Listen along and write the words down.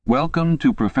Welcome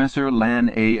to Professor Lan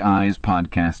AI's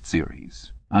podcast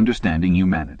series, Understanding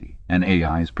Humanity, an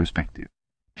AI's Perspective.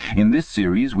 In this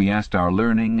series, we asked our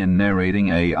learning and narrating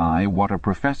AI what a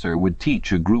professor would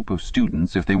teach a group of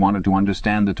students if they wanted to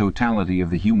understand the totality of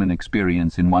the human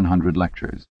experience in 100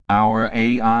 lectures. Our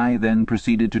AI then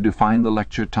proceeded to define the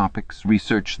lecture topics,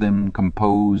 research them,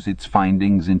 compose its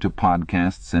findings into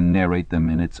podcasts, and narrate them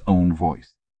in its own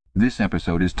voice. This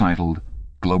episode is titled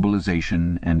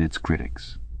Globalization and Its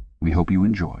Critics. We hope you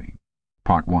enjoy.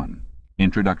 Part 1.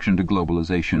 Introduction to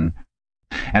Globalization.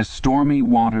 As stormy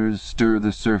waters stir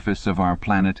the surface of our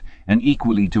planet, an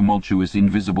equally tumultuous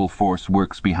invisible force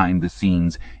works behind the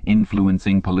scenes,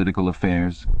 influencing political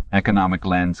affairs, economic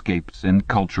landscapes, and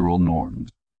cultural norms.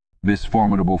 This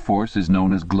formidable force is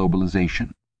known as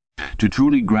globalization. To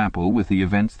truly grapple with the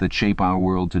events that shape our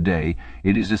world today,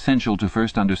 it is essential to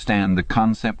first understand the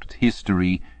concept,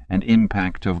 history, and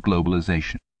impact of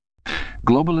globalization.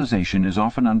 Globalization is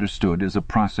often understood as a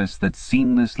process that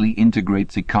seamlessly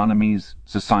integrates economies,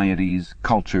 societies,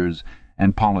 cultures,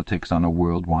 and politics on a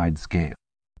worldwide scale.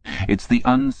 It's the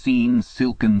unseen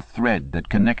silken thread that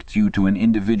connects you to an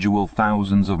individual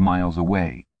thousands of miles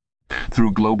away.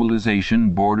 Through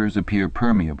globalization, borders appear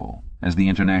permeable as the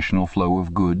international flow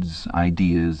of goods,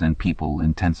 ideas, and people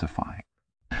intensify.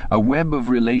 A web of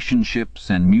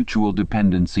relationships and mutual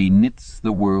dependency knits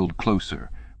the world closer,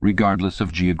 regardless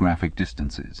of geographic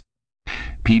distances.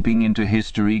 Peeping into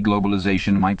history,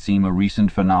 globalization might seem a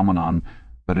recent phenomenon,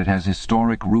 but it has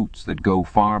historic roots that go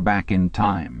far back in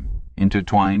time,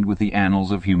 intertwined with the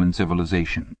annals of human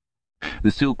civilization.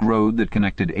 The Silk Road that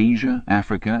connected Asia,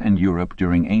 Africa, and Europe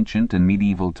during ancient and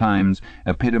medieval times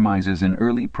epitomizes an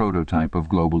early prototype of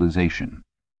globalization.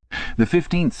 The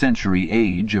 15th century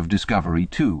age of discovery,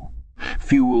 too,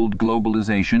 fueled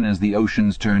globalization as the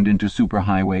oceans turned into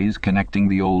superhighways connecting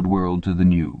the old world to the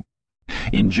new.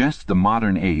 In just the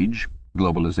modern age,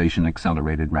 globalization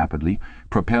accelerated rapidly,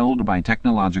 propelled by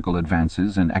technological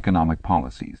advances and economic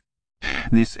policies.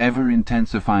 This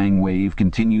ever-intensifying wave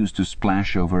continues to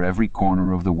splash over every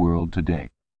corner of the world today.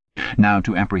 Now,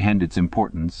 to apprehend its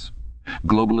importance,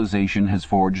 globalization has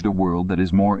forged a world that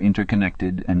is more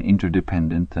interconnected and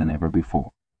interdependent than ever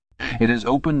before. It has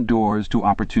opened doors to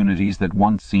opportunities that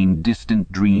once seemed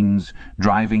distant dreams,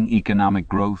 driving economic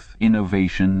growth,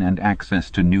 innovation, and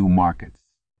access to new markets.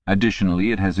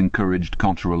 Additionally, it has encouraged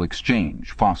cultural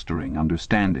exchange, fostering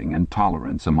understanding and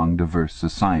tolerance among diverse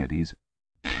societies.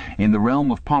 In the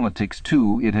realm of politics,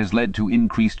 too, it has led to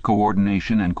increased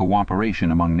coordination and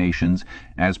cooperation among nations,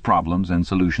 as problems and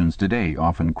solutions today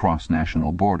often cross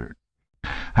national borders.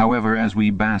 However, as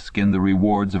we bask in the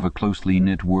rewards of a closely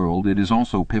knit world, it is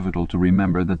also pivotal to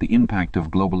remember that the impact of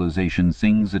globalization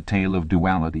sings a tale of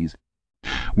dualities.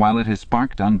 While it has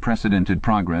sparked unprecedented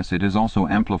progress, it has also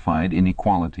amplified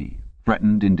inequality,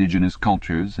 threatened indigenous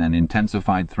cultures, and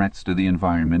intensified threats to the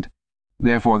environment.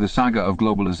 Therefore, the saga of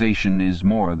globalization is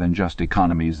more than just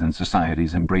economies and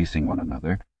societies embracing one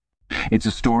another. It's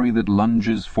a story that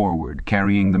lunges forward,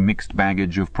 carrying the mixed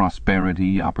baggage of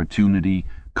prosperity, opportunity,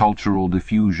 cultural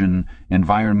diffusion,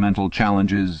 environmental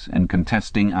challenges, and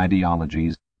contesting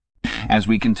ideologies. As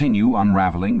we continue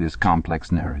unraveling this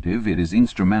complex narrative, it is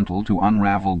instrumental to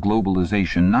unravel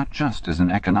globalization not just as an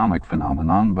economic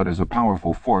phenomenon, but as a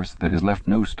powerful force that has left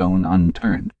no stone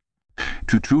unturned.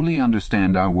 To truly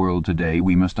understand our world today,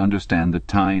 we must understand the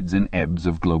tides and ebbs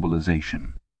of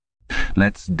globalization.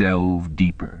 Let's delve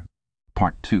deeper.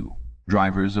 Part 2.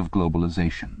 Drivers of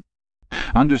Globalization.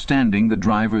 Understanding the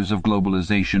drivers of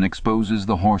globalization exposes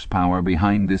the horsepower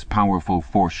behind this powerful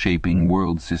force shaping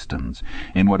world systems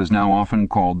in what is now often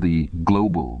called the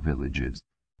global villages.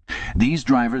 These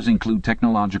drivers include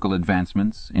technological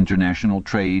advancements, international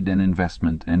trade and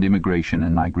investment, and immigration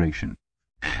and migration.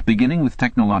 Beginning with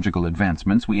technological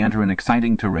advancements, we enter an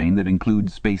exciting terrain that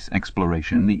includes space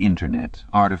exploration, the Internet,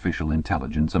 artificial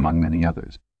intelligence, among many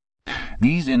others.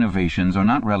 These innovations are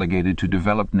not relegated to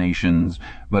developed nations,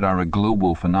 but are a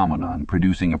global phenomenon,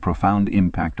 producing a profound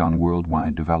impact on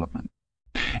worldwide development.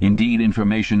 Indeed,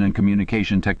 information and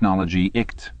communication technology,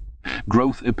 ICT,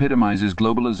 growth epitomizes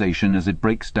globalization as it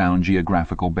breaks down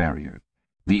geographical barriers.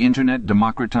 The Internet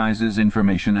democratizes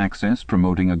information access,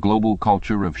 promoting a global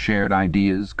culture of shared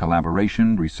ideas,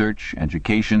 collaboration, research,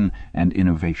 education, and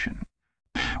innovation.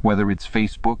 Whether it's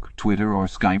Facebook, Twitter, or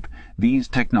Skype, these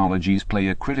technologies play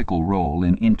a critical role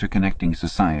in interconnecting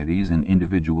societies and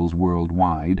individuals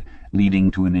worldwide, leading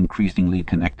to an increasingly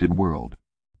connected world.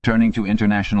 Turning to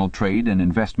international trade and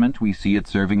investment, we see it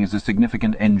serving as a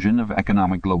significant engine of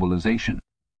economic globalization.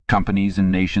 Companies and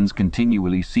nations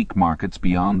continually seek markets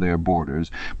beyond their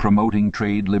borders, promoting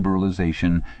trade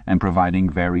liberalization and providing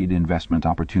varied investment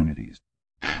opportunities.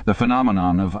 The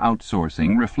phenomenon of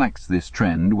outsourcing reflects this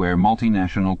trend where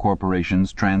multinational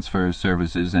corporations transfer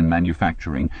services and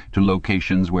manufacturing to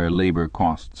locations where labor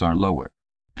costs are lower.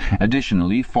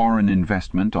 Additionally, foreign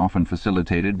investment, often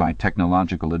facilitated by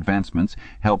technological advancements,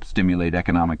 helps stimulate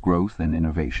economic growth and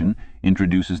innovation,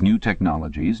 introduces new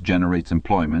technologies, generates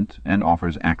employment, and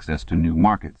offers access to new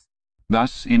markets.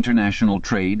 Thus, international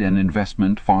trade and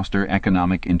investment foster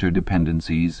economic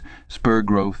interdependencies, spur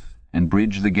growth, and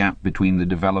bridge the gap between the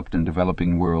developed and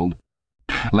developing world.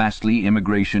 Lastly,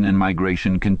 immigration and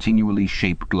migration continually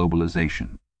shape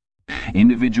globalization.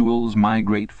 Individuals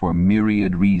migrate for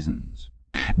myriad reasons,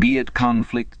 be it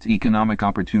conflict, economic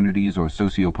opportunities, or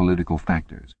socio-political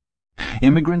factors.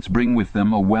 Immigrants bring with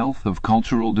them a wealth of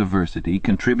cultural diversity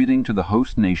contributing to the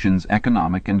host nation's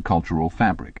economic and cultural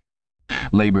fabric.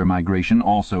 Labor migration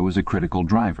also is a critical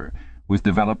driver, with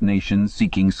developed nations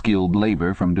seeking skilled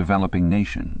labor from developing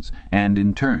nations, and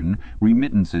in turn,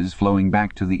 remittances flowing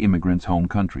back to the immigrants' home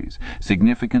countries,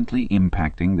 significantly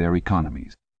impacting their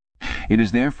economies. It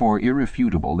is therefore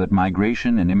irrefutable that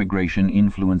migration and immigration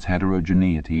influence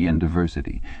heterogeneity and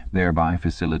diversity, thereby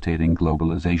facilitating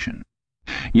globalization.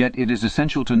 Yet it is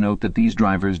essential to note that these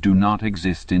drivers do not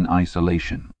exist in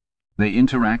isolation. They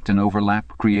interact and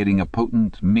overlap, creating a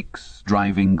potent mix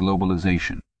driving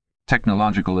globalization.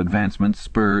 Technological advancements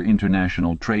spur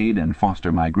international trade and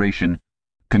foster migration.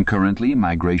 Concurrently,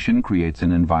 migration creates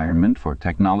an environment for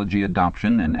technology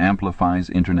adoption and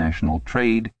amplifies international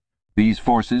trade. These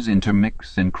forces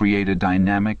intermix and create a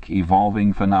dynamic,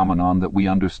 evolving phenomenon that we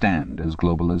understand as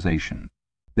globalization.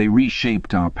 They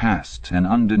reshaped our past and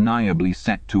undeniably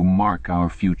set to mark our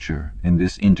future in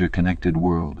this interconnected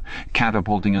world,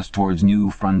 catapulting us towards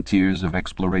new frontiers of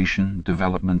exploration,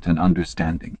 development, and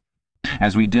understanding.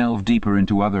 As we delve deeper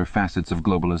into other facets of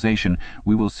globalization,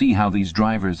 we will see how these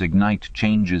drivers ignite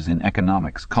changes in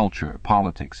economics, culture,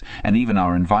 politics, and even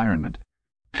our environment.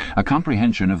 A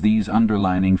comprehension of these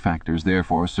underlying factors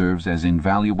therefore serves as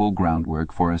invaluable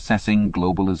groundwork for assessing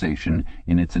globalization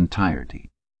in its entirety.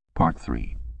 Part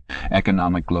 3.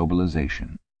 Economic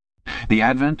globalization. The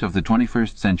advent of the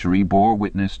 21st century bore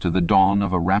witness to the dawn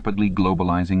of a rapidly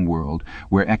globalizing world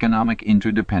where economic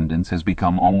interdependence has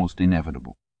become almost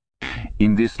inevitable.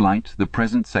 In this light, the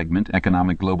present segment,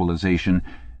 Economic Globalization,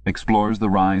 explores the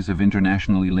rise of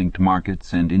internationally linked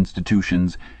markets and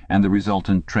institutions and the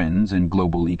resultant trends in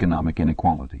global economic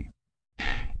inequality.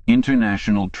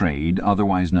 International trade,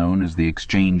 otherwise known as the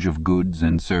exchange of goods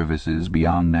and services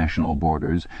beyond national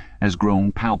borders, has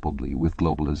grown palpably with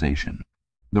globalization.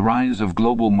 The rise of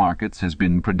global markets has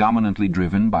been predominantly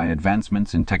driven by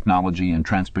advancements in technology and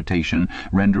transportation,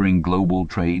 rendering global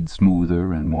trade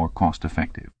smoother and more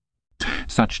cost-effective.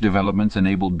 Such developments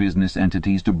enabled business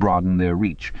entities to broaden their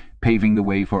reach, paving the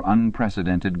way for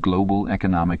unprecedented global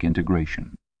economic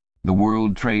integration. The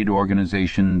World Trade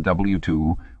Organization,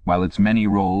 WTO, while its many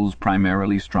roles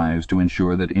primarily strives to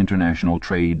ensure that international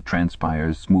trade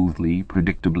transpires smoothly,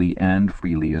 predictably, and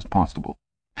freely as possible.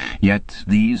 Yet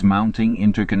these mounting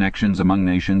interconnections among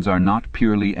nations are not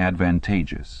purely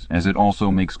advantageous, as it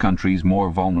also makes countries more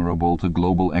vulnerable to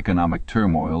global economic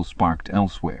turmoil sparked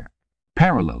elsewhere.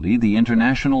 Parallelly, the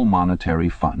International Monetary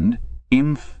Fund,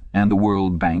 IMF, and the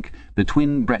World Bank, the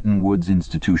twin Bretton Woods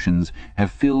institutions,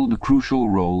 have filled crucial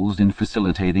roles in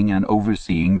facilitating and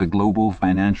overseeing the global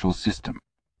financial system.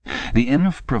 The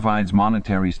IMF provides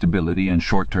monetary stability and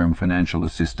short-term financial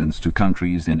assistance to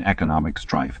countries in economic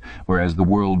strife, whereas the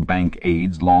World Bank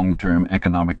aids long-term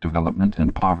economic development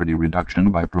and poverty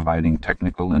reduction by providing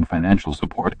technical and financial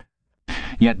support.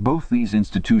 Yet both these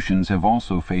institutions have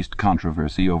also faced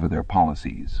controversy over their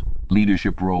policies,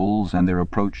 leadership roles, and their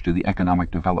approach to the economic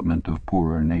development of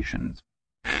poorer nations.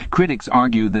 Critics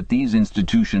argue that these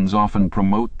institutions often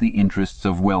promote the interests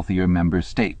of wealthier member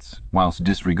states, whilst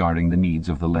disregarding the needs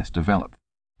of the less developed.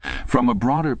 From a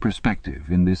broader perspective,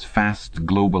 in this fast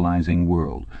globalizing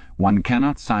world, one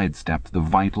cannot sidestep the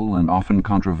vital and often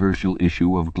controversial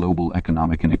issue of global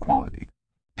economic inequality.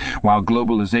 While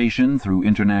globalization, through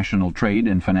international trade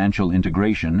and financial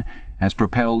integration, has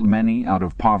propelled many out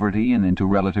of poverty and into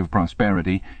relative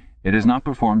prosperity, it has not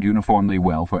performed uniformly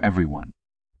well for everyone.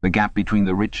 The gap between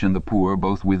the rich and the poor,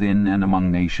 both within and among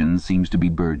nations, seems to be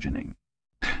burgeoning.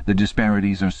 The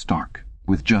disparities are stark,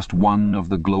 with just one of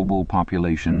the global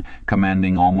population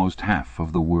commanding almost half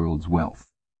of the world's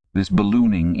wealth. This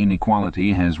ballooning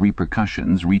inequality has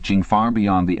repercussions reaching far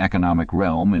beyond the economic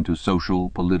realm into social,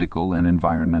 political, and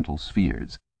environmental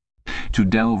spheres. To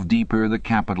delve deeper, the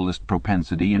capitalist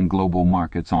propensity in global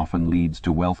markets often leads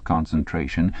to wealth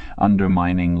concentration,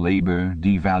 undermining labor,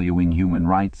 devaluing human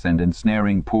rights, and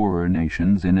ensnaring poorer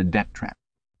nations in a debt trap.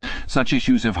 Such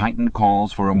issues have heightened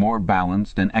calls for a more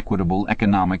balanced and equitable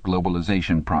economic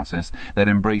globalization process that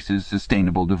embraces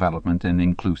sustainable development and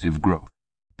inclusive growth.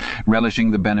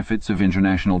 Relishing the benefits of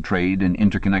international trade and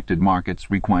interconnected markets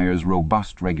requires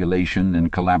robust regulation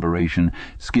and collaboration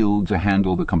skilled to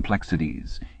handle the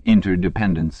complexities,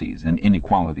 interdependencies, and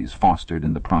inequalities fostered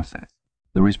in the process.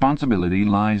 The responsibility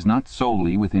lies not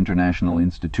solely with international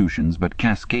institutions but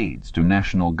cascades to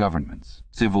national governments,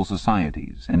 civil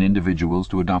societies, and individuals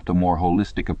to adopt a more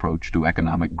holistic approach to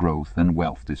economic growth and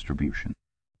wealth distribution.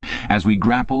 As we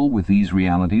grapple with these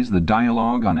realities, the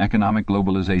dialogue on economic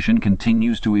globalization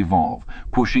continues to evolve,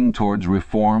 pushing towards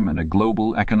reform and a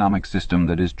global economic system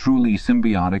that is truly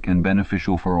symbiotic and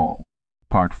beneficial for all.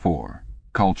 Part 4.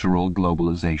 Cultural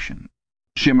Globalization.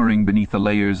 Shimmering beneath the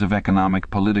layers of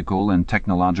economic, political, and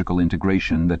technological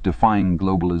integration that define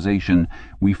globalization,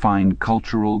 we find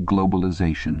cultural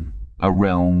globalization, a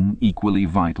realm equally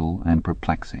vital and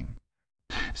perplexing.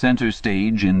 Center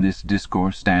stage in this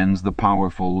discourse stands the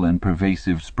powerful and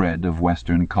pervasive spread of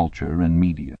Western culture and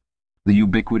media. The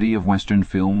ubiquity of Western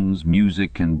films,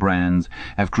 music, and brands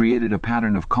have created a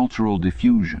pattern of cultural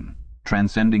diffusion,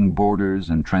 transcending borders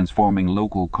and transforming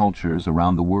local cultures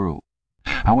around the world.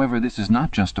 However, this is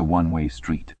not just a one-way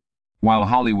street. While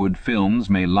Hollywood films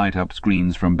may light up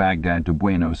screens from Baghdad to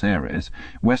Buenos Aires,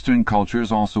 Western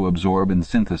cultures also absorb and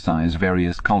synthesize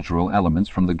various cultural elements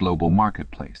from the global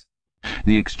marketplace.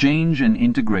 The exchange and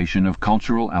integration of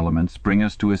cultural elements bring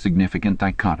us to a significant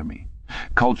dichotomy.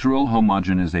 Cultural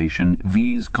homogenization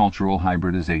vs. cultural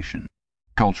hybridization.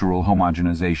 Cultural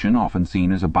homogenization, often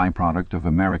seen as a byproduct of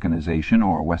Americanization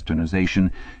or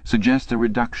Westernization, suggests a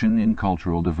reduction in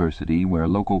cultural diversity where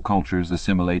local cultures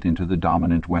assimilate into the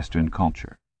dominant Western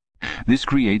culture. This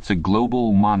creates a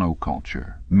global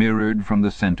monoculture, mirrored from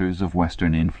the centers of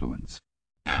Western influence.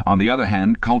 On the other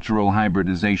hand, cultural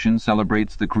hybridization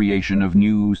celebrates the creation of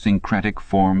new syncretic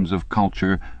forms of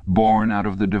culture born out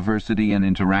of the diversity and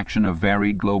interaction of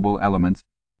varied global elements.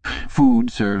 Food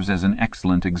serves as an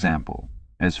excellent example,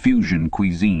 as fusion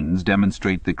cuisines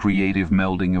demonstrate the creative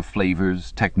melding of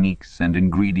flavors, techniques, and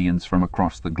ingredients from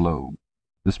across the globe.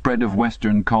 The spread of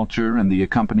Western culture and the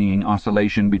accompanying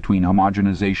oscillation between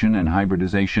homogenization and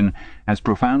hybridization has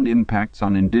profound impacts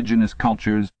on indigenous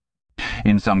cultures.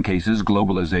 In some cases,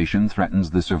 globalization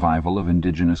threatens the survival of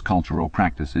indigenous cultural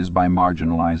practices by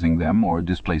marginalizing them or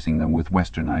displacing them with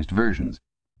westernized versions.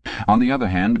 On the other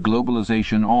hand,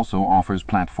 globalization also offers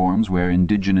platforms where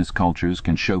indigenous cultures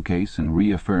can showcase and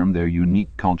reaffirm their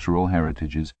unique cultural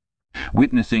heritages.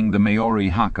 Witnessing the Maori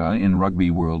haka in Rugby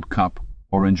World Cup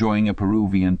or enjoying a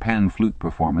Peruvian pan flute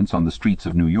performance on the streets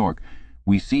of New York,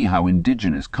 we see how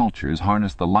indigenous cultures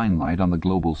harness the limelight on the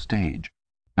global stage.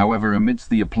 However, amidst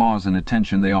the applause and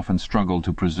attention, they often struggle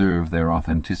to preserve their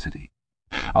authenticity.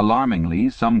 Alarmingly,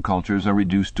 some cultures are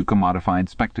reduced to commodified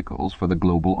spectacles for the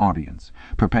global audience,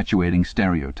 perpetuating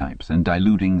stereotypes and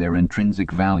diluting their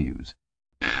intrinsic values.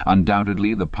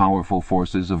 Undoubtedly, the powerful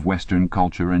forces of Western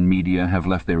culture and media have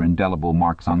left their indelible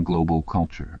marks on global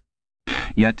culture.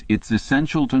 Yet it's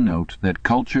essential to note that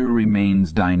culture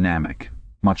remains dynamic,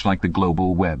 much like the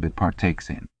global web it partakes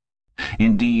in.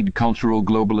 Indeed, cultural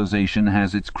globalization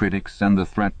has its critics, and the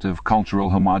threat of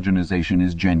cultural homogenization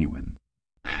is genuine.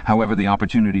 However, the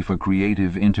opportunity for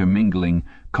creative intermingling,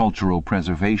 cultural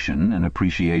preservation, and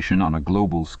appreciation on a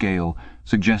global scale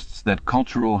suggests that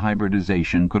cultural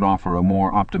hybridization could offer a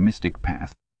more optimistic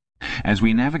path. As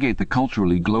we navigate the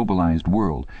culturally globalized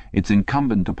world, it's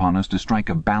incumbent upon us to strike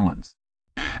a balance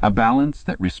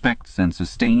that respects and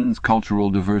sustains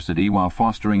cultural diversity while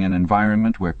fostering an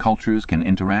environment where cultures can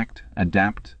interact,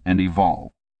 adapt, and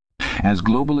evolve. As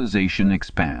globalization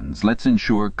expands, let's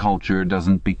ensure culture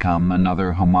doesn't become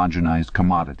another homogenized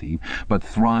commodity, but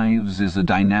thrives as a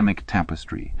dynamic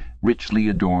tapestry, richly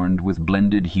adorned with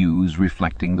blended hues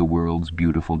reflecting the world's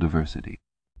beautiful diversity.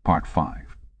 Part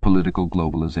 5. Political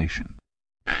Globalization.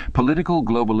 Political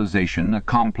globalization, a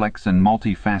complex and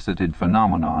multifaceted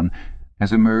phenomenon,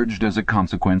 has emerged as a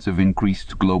consequence of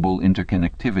increased global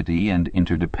interconnectivity and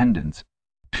interdependence.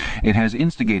 It has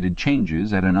instigated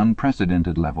changes at an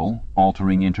unprecedented level,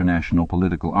 altering international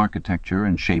political architecture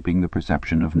and shaping the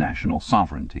perception of national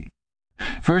sovereignty.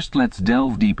 First, let's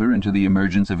delve deeper into the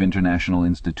emergence of international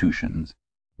institutions.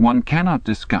 One cannot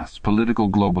discuss political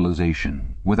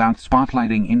globalization without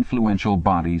spotlighting influential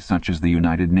bodies such as the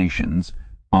United Nations,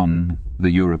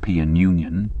 the European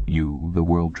Union, the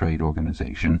World Trade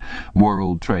Organization,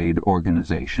 World Trade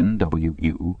Organization,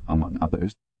 WU, among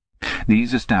others.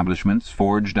 These establishments,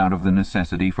 forged out of the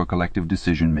necessity for collective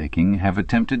decision-making, have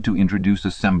attempted to introduce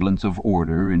a semblance of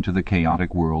order into the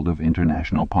chaotic world of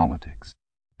international politics.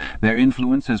 Their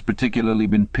influence has particularly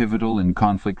been pivotal in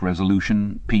conflict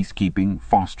resolution, peacekeeping,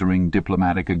 fostering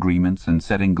diplomatic agreements, and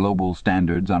setting global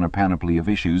standards on a panoply of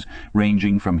issues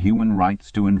ranging from human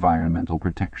rights to environmental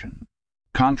protection.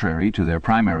 Contrary to their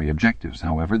primary objectives,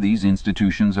 however, these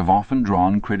institutions have often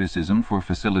drawn criticism for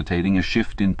facilitating a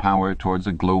shift in power towards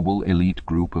a global elite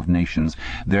group of nations,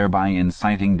 thereby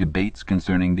inciting debates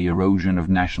concerning the erosion of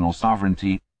national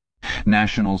sovereignty.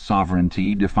 National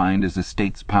sovereignty, defined as a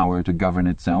state's power to govern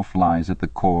itself, lies at the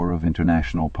core of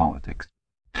international politics.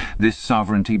 This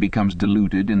sovereignty becomes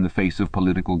diluted in the face of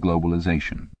political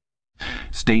globalization.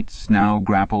 States now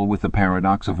grapple with the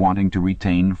paradox of wanting to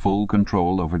retain full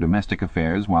control over domestic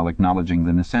affairs while acknowledging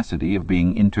the necessity of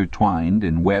being intertwined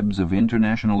in webs of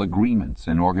international agreements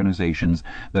and organizations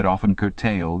that often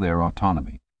curtail their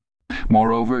autonomy.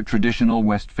 Moreover, traditional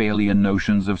Westphalian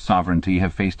notions of sovereignty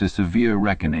have faced a severe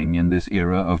reckoning in this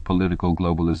era of political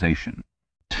globalization.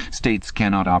 States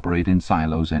cannot operate in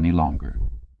silos any longer.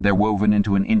 They're woven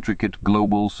into an intricate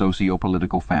global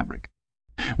socio-political fabric.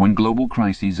 When global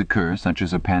crises occur, such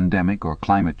as a pandemic or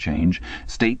climate change,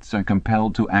 states are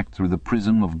compelled to act through the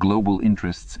prism of global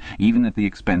interests, even at the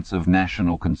expense of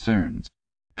national concerns.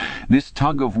 This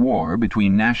tug-of-war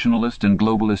between nationalist and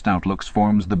globalist outlooks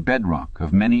forms the bedrock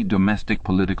of many domestic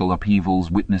political upheavals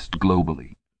witnessed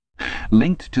globally.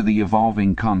 Linked to the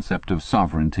evolving concept of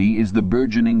sovereignty is the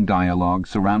burgeoning dialogue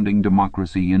surrounding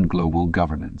democracy and global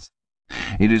governance.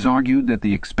 It is argued that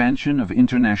the expansion of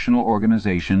international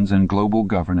organizations and global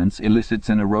governance elicits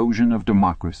an erosion of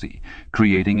democracy,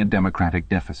 creating a democratic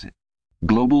deficit.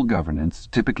 Global governance,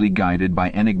 typically guided by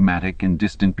enigmatic and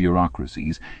distant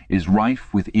bureaucracies, is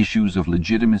rife with issues of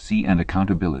legitimacy and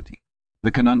accountability.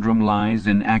 The conundrum lies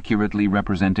in accurately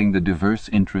representing the diverse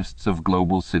interests of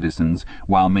global citizens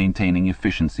while maintaining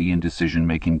efficiency in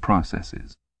decision-making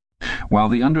processes. While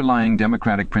the underlying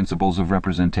democratic principles of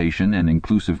representation and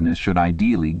inclusiveness should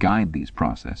ideally guide these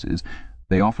processes,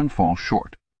 they often fall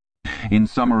short. In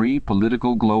summary,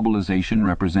 political globalization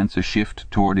represents a shift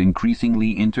toward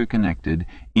increasingly interconnected,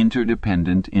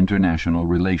 interdependent international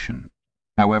relation.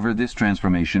 However, this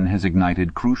transformation has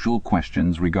ignited crucial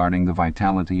questions regarding the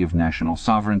vitality of national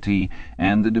sovereignty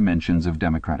and the dimensions of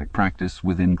democratic practice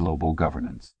within global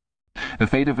governance. The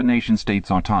fate of a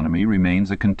nation-state's autonomy remains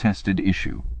a contested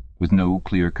issue, with no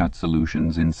clear-cut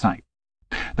solutions in sight.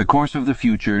 The course of the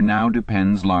future now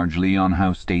depends largely on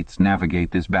how states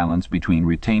navigate this balance between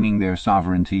retaining their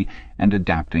sovereignty and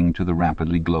adapting to the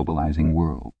rapidly globalizing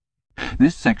world.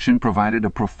 This section provided a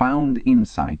profound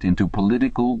insight into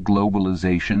political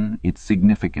globalization, its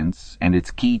significance, and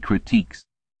its key critiques.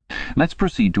 Let's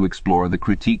proceed to explore the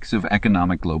critiques of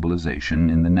economic globalization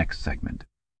in the next segment.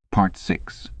 Part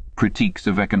 6. Critiques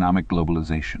of economic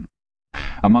globalization.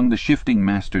 Among the shifting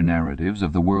master narratives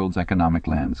of the world's economic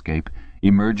landscape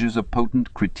emerges a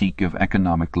potent critique of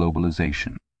economic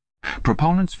globalization.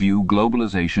 Proponents view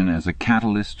globalization as a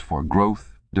catalyst for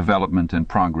growth, development, and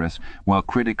progress, while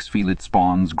critics feel it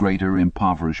spawns greater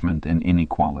impoverishment and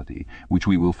inequality, which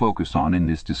we will focus on in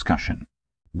this discussion.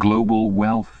 Global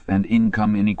wealth and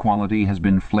income inequality has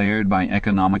been flared by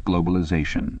economic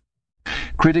globalization.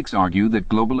 Critics argue that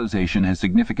globalization has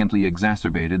significantly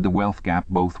exacerbated the wealth gap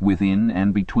both within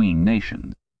and between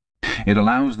nations. It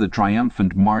allows the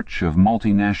triumphant march of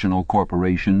multinational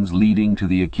corporations, leading to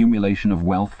the accumulation of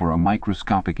wealth for a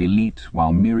microscopic elite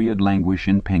while myriad languish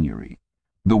in penury.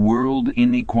 The World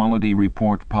Inequality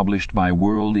Report published by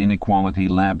World Inequality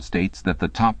Lab states that the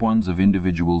top ones of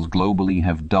individuals globally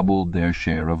have doubled their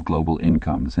share of global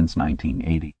income since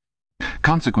 1980.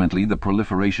 Consequently, the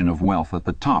proliferation of wealth at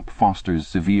the top fosters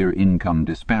severe income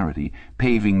disparity,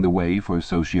 paving the way for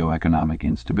socio-economic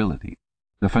instability.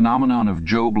 The phenomenon of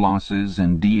job losses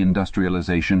and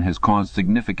deindustrialization has caused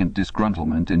significant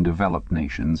disgruntlement in developed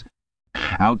nations.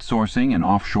 Outsourcing and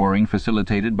offshoring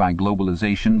facilitated by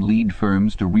globalization lead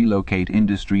firms to relocate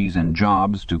industries and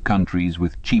jobs to countries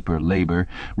with cheaper labor,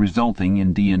 resulting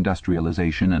in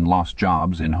deindustrialization and lost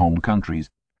jobs in home countries.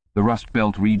 The Rust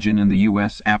Belt region in the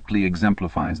U.S. aptly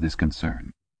exemplifies this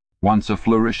concern. Once a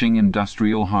flourishing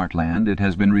industrial heartland, it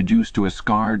has been reduced to a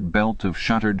scarred belt of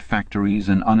shuttered factories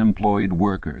and unemployed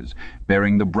workers,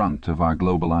 bearing the brunt of our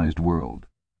globalized world.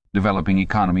 Developing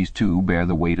economies, too, bear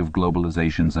the weight of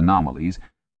globalization's anomalies.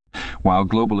 While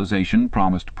globalization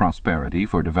promised prosperity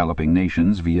for developing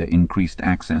nations via increased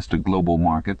access to global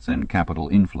markets and capital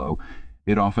inflow,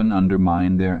 it often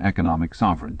undermined their economic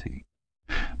sovereignty.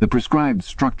 The prescribed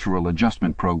structural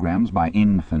adjustment programs by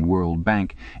IMF and World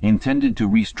Bank, intended to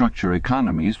restructure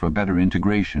economies for better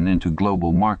integration into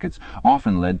global markets,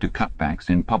 often led to cutbacks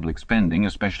in public spending,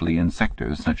 especially in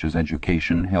sectors such as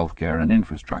education, healthcare, and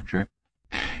infrastructure.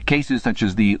 Cases such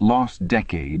as the lost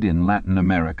decade in Latin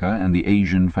America and the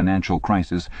Asian financial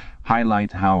crisis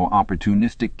highlight how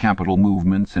opportunistic capital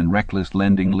movements and reckless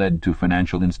lending led to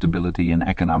financial instability and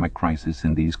economic crisis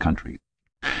in these countries.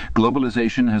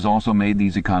 Globalization has also made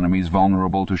these economies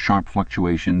vulnerable to sharp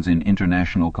fluctuations in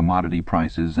international commodity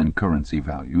prices and currency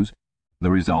values.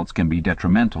 The results can be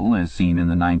detrimental, as seen in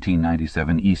the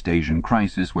 1997 East Asian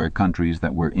crisis, where countries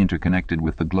that were interconnected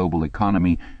with the global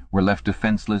economy were left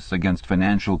defenseless against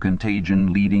financial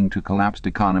contagion, leading to collapsed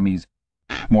economies.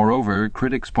 Moreover,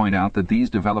 critics point out that these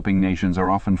developing nations are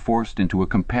often forced into a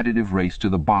competitive race to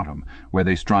the bottom, where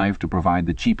they strive to provide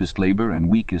the cheapest labor and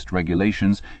weakest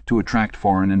regulations to attract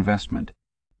foreign investment.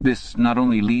 This not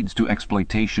only leads to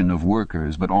exploitation of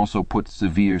workers, but also puts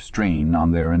severe strain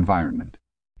on their environment.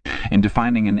 In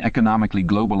defining an economically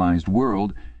globalized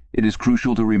world, it is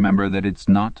crucial to remember that it's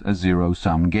not a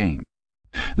zero-sum game.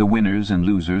 The winners and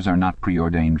losers are not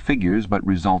preordained figures, but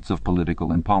results of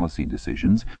political and policy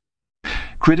decisions.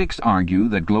 Critics argue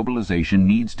that globalization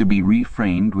needs to be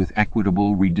reframed with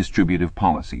equitable redistributive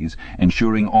policies,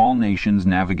 ensuring all nations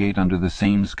navigate under the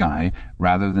same sky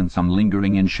rather than some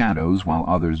lingering in shadows while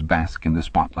others bask in the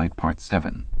spotlight. Part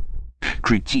 7.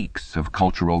 Critiques of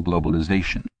cultural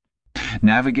globalization.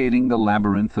 Navigating the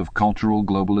labyrinth of cultural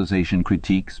globalization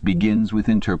critiques begins with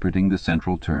interpreting the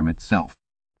central term itself.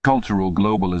 Cultural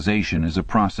globalization is a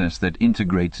process that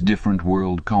integrates different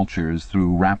world cultures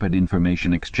through rapid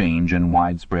information exchange and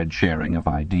widespread sharing of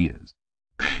ideas.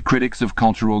 Critics of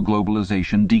cultural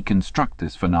globalization deconstruct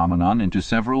this phenomenon into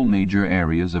several major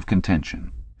areas of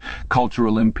contention: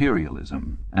 cultural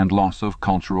imperialism and loss of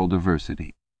cultural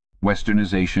diversity,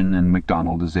 westernization and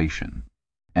McDonaldization,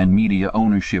 and media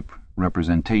ownership,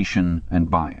 representation,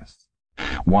 and bias.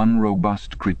 One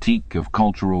robust critique of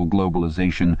cultural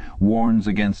globalization warns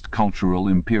against cultural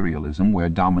imperialism, where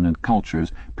dominant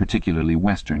cultures, particularly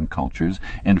Western cultures,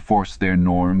 enforce their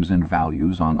norms and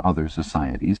values on other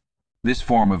societies. This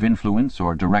form of influence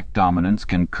or direct dominance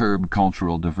can curb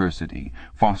cultural diversity,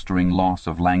 fostering loss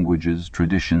of languages,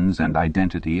 traditions, and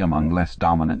identity among less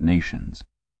dominant nations.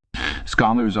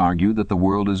 Scholars argue that the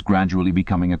world is gradually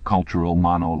becoming a cultural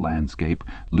mono-landscape,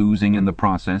 losing in the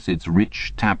process its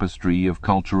rich tapestry of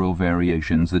cultural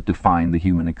variations that define the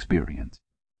human experience.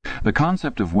 The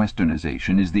concept of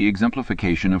westernization is the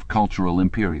exemplification of cultural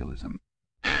imperialism.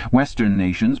 Western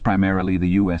nations, primarily the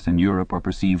US and Europe, are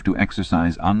perceived to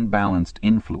exercise unbalanced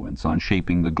influence on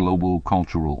shaping the global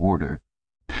cultural order.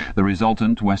 The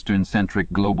resultant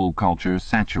Western-centric global culture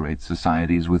saturates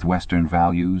societies with Western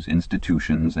values,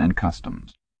 institutions, and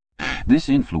customs. This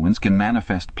influence can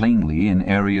manifest plainly in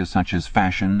areas such as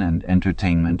fashion and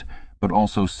entertainment, but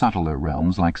also subtler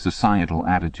realms like societal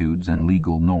attitudes and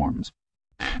legal norms.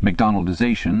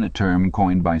 McDonaldization, a term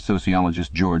coined by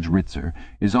sociologist George Ritzer,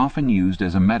 is often used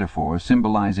as a metaphor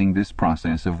symbolizing this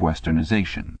process of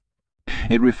westernization.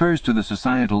 It refers to the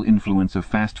societal influence of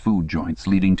fast food joints,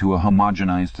 leading to a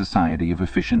homogenized society of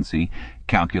efficiency,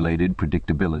 calculated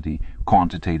predictability,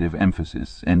 quantitative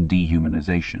emphasis, and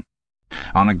dehumanization.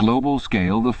 On a global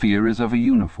scale, the fear is of a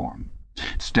uniform,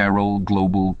 sterile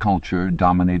global culture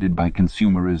dominated by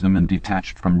consumerism and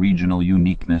detached from regional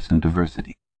uniqueness and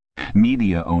diversity.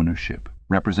 Media ownership,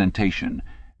 representation,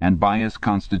 and bias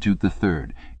constitute the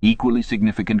third, equally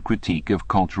significant critique of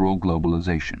cultural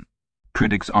globalization.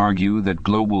 Critics argue that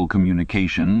global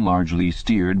communication, largely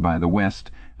steered by the West,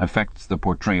 affects the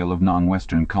portrayal of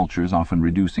non-Western cultures, often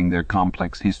reducing their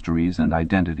complex histories and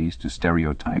identities to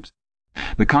stereotypes.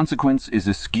 The consequence is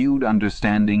a skewed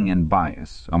understanding and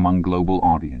bias among global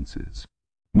audiences.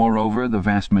 Moreover, the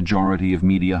vast majority of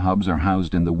media hubs are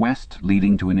housed in the West,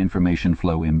 leading to an information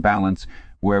flow imbalance,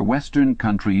 where Western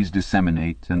countries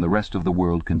disseminate and the rest of the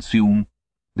world consume.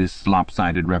 This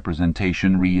lopsided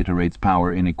representation reiterates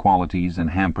power inequalities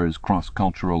and hampers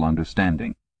cross-cultural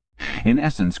understanding. In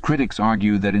essence, critics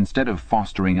argue that instead of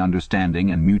fostering understanding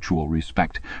and mutual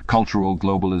respect, cultural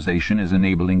globalization is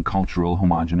enabling cultural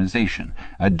homogenization,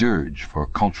 a dirge for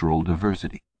cultural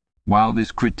diversity. While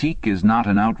this critique is not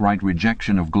an outright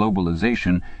rejection of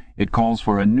globalization, it calls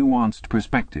for a nuanced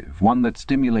perspective, one that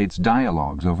stimulates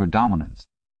dialogues over dominance.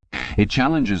 It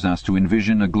challenges us to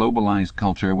envision a globalized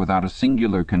culture without a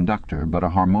singular conductor, but a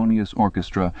harmonious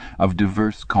orchestra of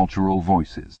diverse cultural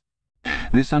voices.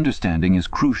 This understanding is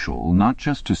crucial not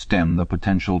just to stem the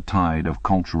potential tide of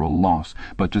cultural loss,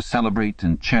 but to celebrate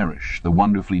and cherish the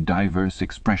wonderfully diverse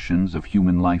expressions of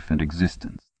human life and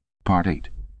existence. Part 8.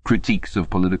 Critiques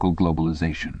of Political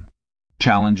Globalization.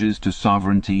 Challenges to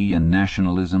sovereignty and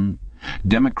nationalism,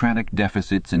 democratic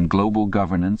deficits in global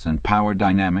governance and power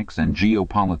dynamics and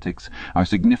geopolitics are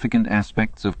significant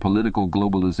aspects of political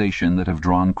globalization that have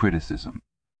drawn criticism.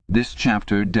 This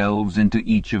chapter delves into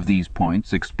each of these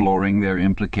points, exploring their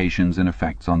implications and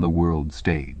effects on the world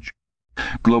stage.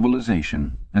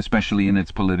 Globalization, especially in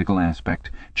its political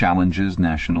aspect, challenges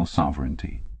national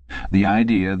sovereignty. The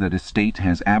idea that a state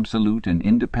has absolute and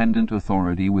independent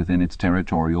authority within its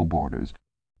territorial borders.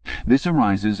 This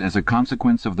arises as a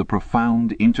consequence of the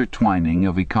profound intertwining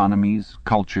of economies,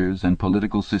 cultures, and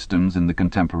political systems in the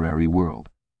contemporary world.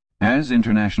 As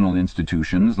international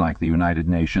institutions like the United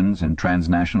Nations and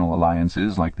transnational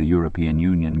alliances like the European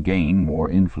Union gain more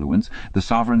influence, the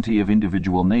sovereignty of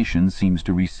individual nations seems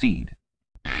to recede.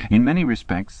 In many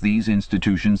respects, these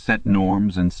institutions set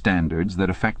norms and standards that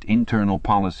affect internal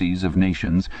policies of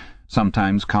nations,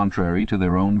 sometimes contrary to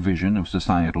their own vision of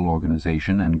societal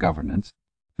organization and governance.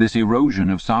 This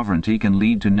erosion of sovereignty can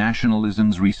lead to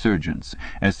nationalism's resurgence,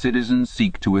 as citizens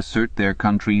seek to assert their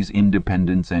country's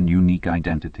independence and unique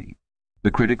identity.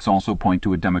 The critics also point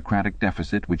to a democratic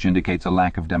deficit, which indicates a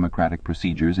lack of democratic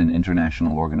procedures in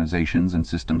international organizations and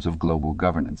systems of global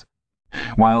governance.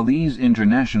 While these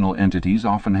international entities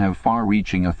often have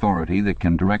far-reaching authority that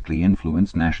can directly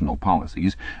influence national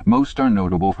policies, most are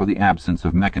notable for the absence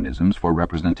of mechanisms for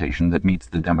representation that meets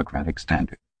the democratic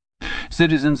standard.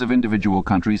 Citizens of individual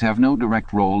countries have no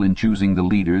direct role in choosing the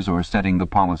leaders or setting the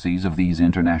policies of these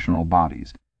international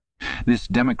bodies. This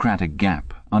democratic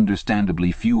gap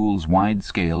understandably fuels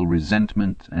wide-scale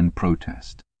resentment and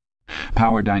protest.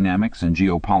 Power dynamics and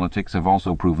geopolitics have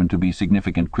also proven to be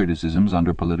significant criticisms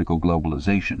under political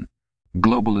globalization.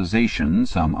 Globalization,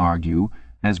 some argue,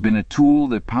 has been a tool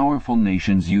that powerful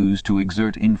nations use to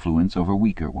exert influence over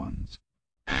weaker ones.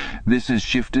 This has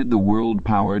shifted the world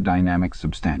power dynamic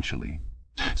substantially,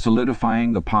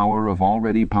 solidifying the power of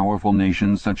already powerful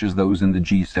nations such as those in the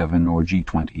G7 or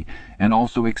G20, and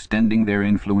also extending their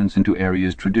influence into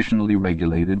areas traditionally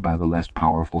regulated by the less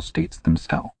powerful states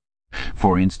themselves.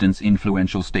 For instance,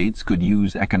 influential states could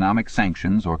use economic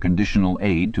sanctions or conditional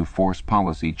aid to force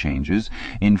policy changes,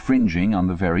 infringing on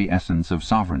the very essence of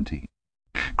sovereignty.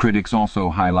 Critics also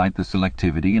highlight the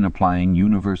selectivity in applying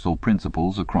universal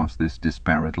principles across this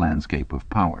disparate landscape of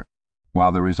power.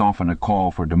 While there is often a call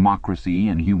for democracy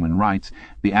and human rights,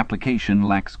 the application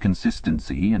lacks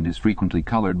consistency and is frequently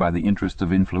colored by the interests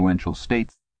of influential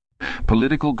states.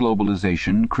 Political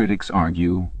globalization, critics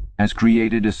argue, has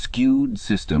created a skewed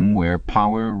system where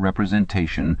power,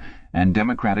 representation, and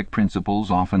democratic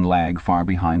principles often lag far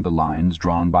behind the lines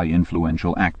drawn by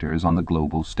influential actors on the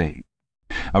global stage.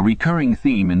 A recurring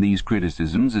theme in these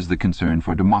criticisms is the concern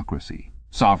for democracy,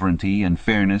 sovereignty, and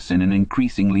fairness in an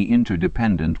increasingly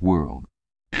interdependent world.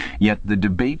 Yet the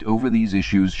debate over these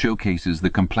issues showcases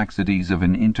the complexities of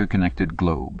an interconnected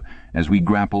globe as we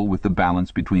grapple with the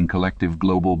balance between collective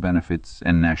global benefits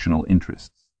and national interests.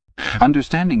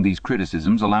 Understanding these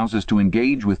criticisms allows us to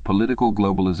engage with political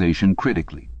globalization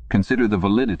critically, consider the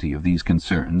validity of these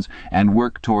concerns, and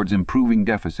work towards improving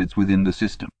deficits within the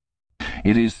system.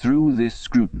 It is through this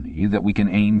scrutiny that we can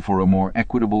aim for a more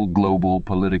equitable global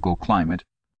political climate.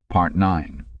 Part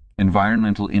 9.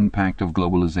 Environmental Impact of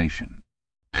Globalization.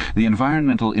 The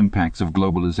environmental impacts of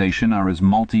globalization are as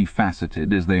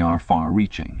multifaceted as they are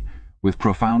far-reaching, with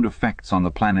profound effects on the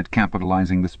planet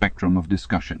capitalizing the spectrum of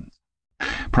discussions.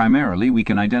 Primarily, we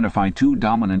can identify two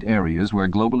dominant areas where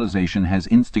globalization has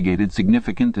instigated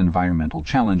significant environmental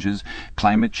challenges: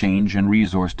 climate change and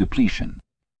resource depletion.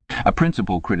 A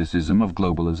principal criticism of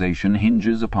globalization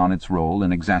hinges upon its role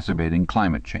in exacerbating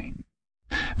climate change.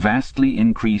 Vastly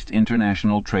increased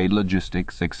international trade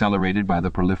logistics, accelerated by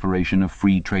the proliferation of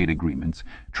free trade agreements,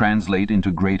 translate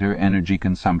into greater energy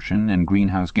consumption and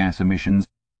greenhouse gas emissions.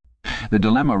 The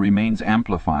dilemma remains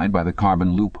amplified by the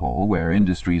carbon loophole, where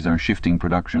industries are shifting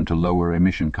production to lower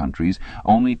emission countries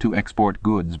only to export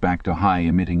goods back to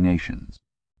high-emitting nations.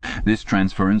 This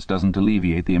transference doesn't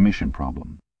alleviate the emission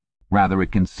problem. Rather,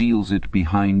 it conceals it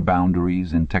behind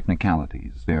boundaries and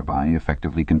technicalities, thereby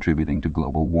effectively contributing to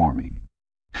global warming.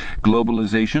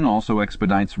 Globalization also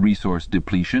expedites resource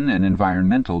depletion and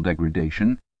environmental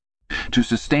degradation. To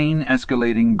sustain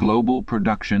escalating global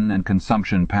production and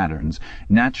consumption patterns,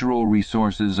 natural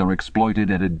resources are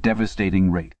exploited at a devastating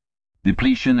rate.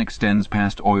 Depletion extends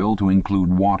past oil to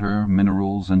include water,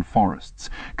 minerals, and forests,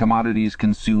 commodities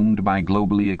consumed by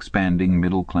globally expanding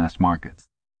middle-class markets.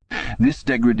 This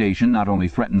degradation not only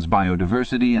threatens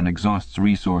biodiversity and exhausts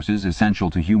resources essential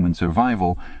to human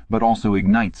survival, but also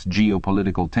ignites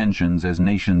geopolitical tensions as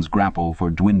nations grapple for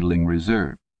dwindling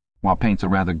reserves. While paints a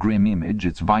rather grim image,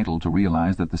 it's vital to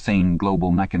realize that the same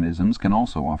global mechanisms can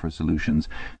also offer solutions.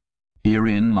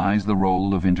 Herein lies the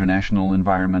role of international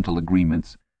environmental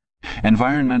agreements.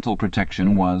 Environmental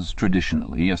protection was,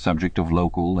 traditionally, a subject of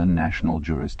local and national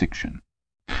jurisdiction.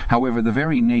 However, the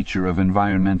very nature of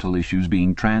environmental issues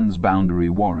being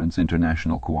transboundary warrants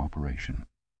international cooperation.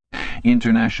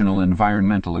 International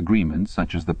environmental agreements,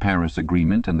 such as the Paris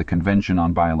Agreement and the Convention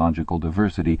on Biological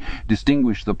Diversity,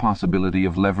 distinguish the possibility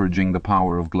of leveraging the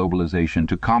power of globalization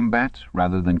to combat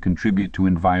rather than contribute to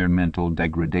environmental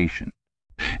degradation.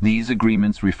 These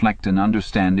agreements reflect an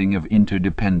understanding of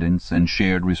interdependence and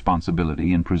shared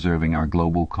responsibility in preserving our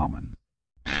global commons.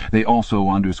 They also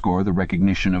underscore the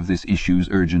recognition of this issue's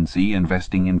urgency,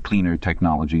 investing in cleaner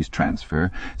technologies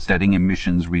transfer, setting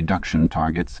emissions reduction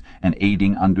targets, and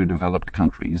aiding underdeveloped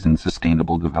countries in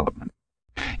sustainable development.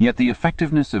 Yet the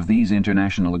effectiveness of these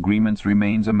international agreements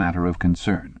remains a matter of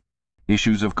concern.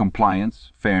 Issues of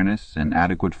compliance, fairness, and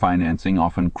adequate financing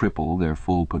often cripple their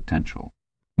full potential.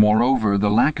 Moreover,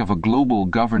 the lack of a global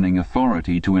governing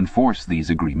authority to enforce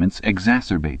these agreements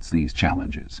exacerbates these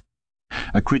challenges.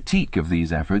 A critique of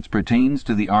these efforts pertains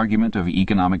to the argument of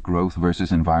economic growth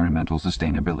versus environmental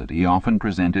sustainability, often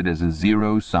presented as a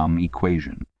zero-sum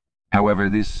equation. However,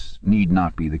 this need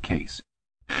not be the case.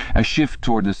 A shift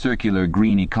toward the circular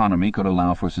green economy could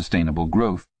allow for sustainable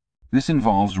growth. This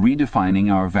involves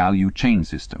redefining our value chain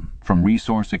system, from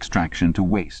resource extraction to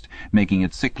waste, making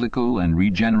it cyclical and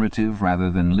regenerative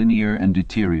rather than linear and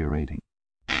deteriorating.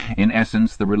 In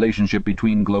essence, the relationship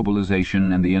between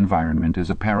globalization and the environment is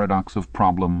a paradox of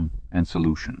problem and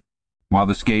solution. While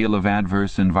the scale of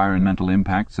adverse environmental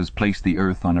impacts has placed the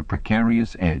Earth on a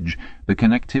precarious edge, the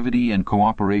connectivity and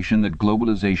cooperation that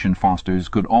globalization fosters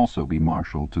could also be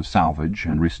marshaled to salvage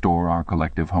and restore our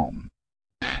collective home.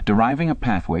 Deriving a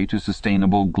pathway to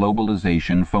sustainable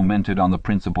globalization fomented on the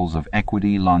principles of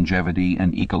equity, longevity,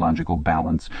 and ecological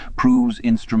balance proves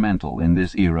instrumental in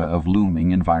this era of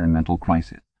looming environmental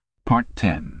crisis. Part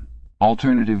 10.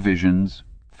 Alternative Visions,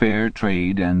 Fair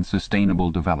Trade and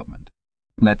Sustainable Development.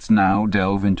 Let's now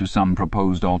delve into some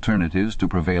proposed alternatives to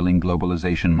prevailing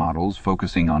globalization models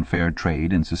focusing on fair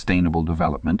trade and sustainable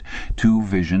development, two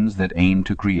visions that aim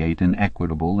to create an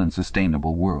equitable and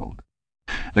sustainable world.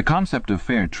 The concept of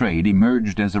fair trade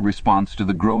emerged as a response to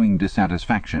the growing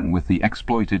dissatisfaction with the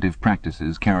exploitative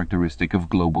practices characteristic of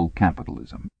global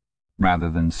capitalism.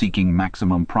 Rather than seeking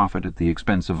maximum profit at the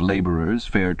expense of laborers,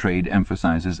 fair trade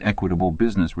emphasizes equitable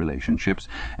business relationships,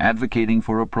 advocating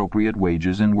for appropriate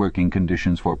wages and working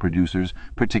conditions for producers,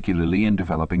 particularly in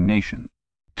developing nations.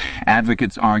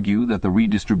 Advocates argue that the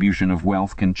redistribution of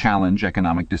wealth can challenge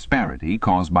economic disparity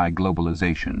caused by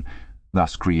globalization,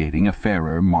 thus creating a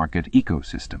fairer market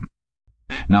ecosystem.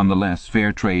 Nonetheless,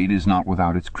 fair trade is not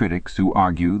without its critics who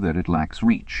argue that it lacks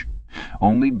reach,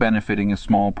 only benefiting a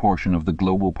small portion of the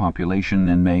global population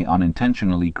and may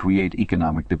unintentionally create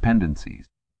economic dependencies.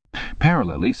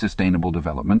 Parallelly, sustainable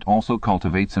development also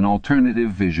cultivates an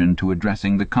alternative vision to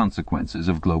addressing the consequences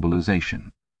of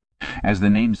globalization. As the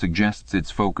name suggests,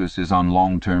 its focus is on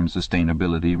long-term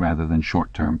sustainability rather than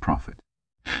short-term profit.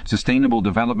 Sustainable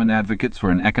development advocates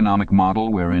for an economic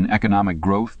model wherein economic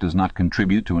growth does not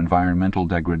contribute to environmental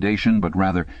degradation, but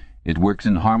rather it works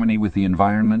in harmony with the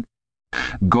environment.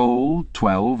 Goal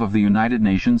 12 of the United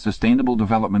Nations Sustainable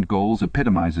Development Goals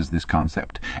epitomizes this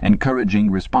concept,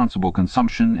 encouraging responsible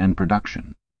consumption and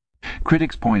production.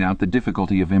 Critics point out the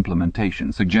difficulty of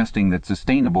implementation, suggesting that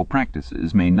sustainable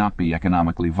practices may not be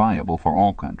economically viable for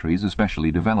all countries,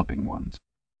 especially developing ones.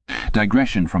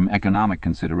 Digression from economic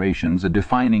considerations, a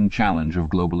defining challenge of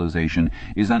globalization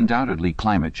is undoubtedly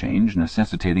climate change,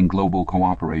 necessitating global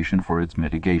cooperation for its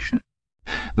mitigation.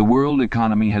 The world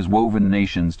economy has woven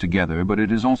nations together, but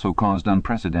it has also caused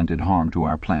unprecedented harm to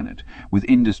our planet, with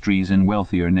industries in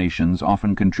wealthier nations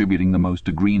often contributing the most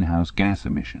to greenhouse gas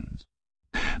emissions.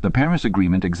 The Paris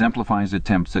Agreement exemplifies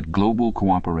attempts at global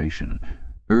cooperation,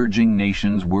 urging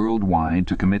nations worldwide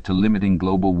to commit to limiting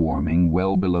global warming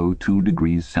well below 2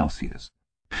 degrees Celsius.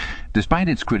 Despite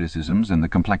its criticisms and the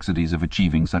complexities of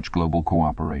achieving such global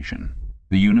cooperation,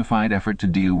 the unified effort to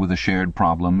deal with a shared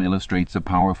problem illustrates a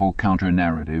powerful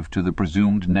counter-narrative to the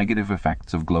presumed negative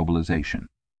effects of globalization.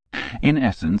 In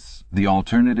essence, the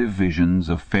alternative visions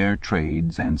of fair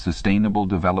trades and sustainable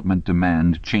development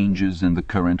demand changes in the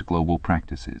current global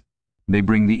practices. They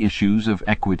bring the issues of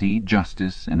equity,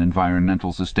 justice, and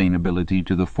environmental sustainability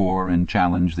to the fore and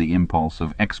challenge the impulse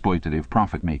of exploitative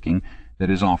profit-making that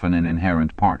is often an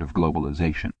inherent part of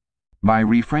globalization. By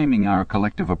reframing our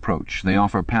collective approach, they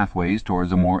offer pathways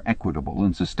towards a more equitable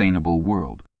and sustainable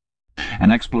world.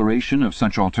 An exploration of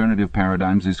such alternative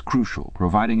paradigms is crucial,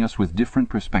 providing us with different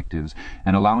perspectives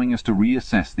and allowing us to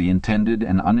reassess the intended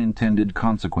and unintended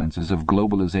consequences of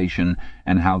globalization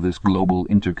and how this global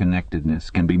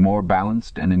interconnectedness can be more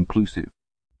balanced and inclusive.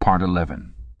 Part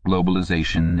 11.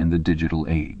 Globalization in the Digital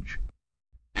Age.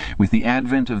 With the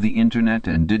advent of the Internet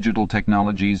and digital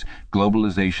technologies,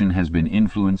 globalization has been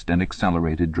influenced and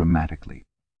accelerated dramatically.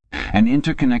 An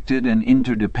interconnected and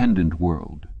interdependent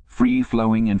world,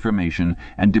 free-flowing information,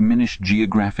 and diminished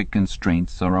geographic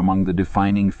constraints are among the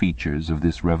defining features of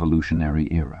this revolutionary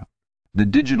era. The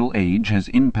digital age has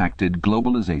impacted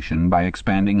globalization by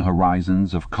expanding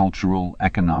horizons of cultural,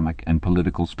 economic, and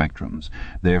political spectrums,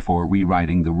 therefore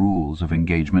rewriting the rules of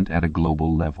engagement at a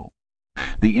global level.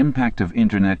 The impact of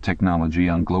Internet technology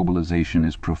on globalization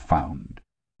is profound.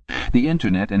 The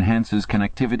Internet enhances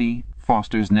connectivity,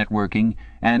 fosters networking,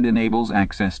 and enables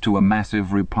access to a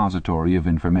massive repository of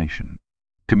information.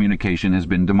 Communication has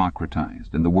been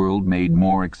democratized and the world made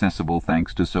more accessible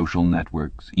thanks to social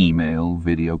networks, email,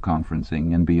 video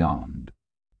conferencing, and beyond.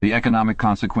 The economic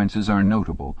consequences are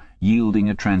notable, yielding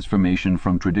a transformation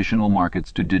from traditional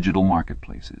markets to digital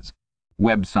marketplaces.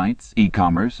 Websites,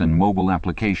 e-commerce, and mobile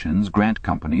applications grant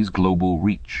companies global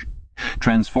reach,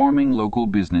 transforming local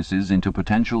businesses into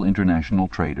potential international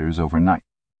traders overnight.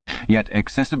 Yet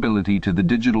accessibility to the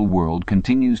digital world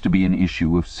continues to be an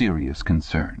issue of serious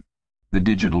concern. The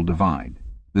digital divide,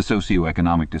 the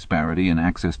socio-economic disparity in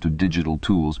access to digital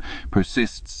tools,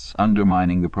 persists,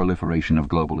 undermining the proliferation of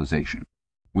globalization.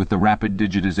 With the rapid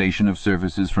digitization of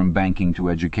services from banking to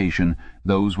education,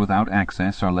 those without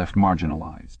access are left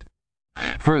marginalized.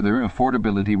 Further,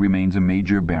 affordability remains a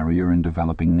major barrier in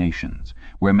developing nations,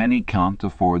 where many can't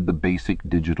afford the basic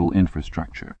digital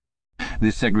infrastructure.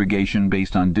 This segregation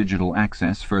based on digital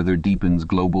access further deepens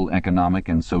global economic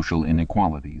and social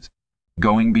inequalities.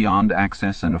 Going beyond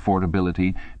access and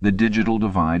affordability, the digital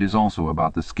divide is also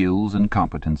about the skills and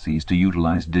competencies to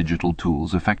utilize digital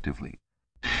tools effectively.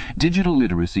 Digital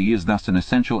literacy is thus an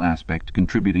essential aspect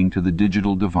contributing to the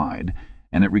digital divide,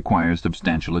 and it requires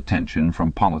substantial attention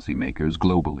from policymakers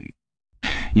globally.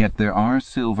 Yet there are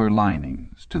silver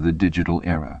linings to the digital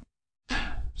era.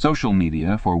 Social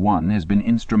media, for one, has been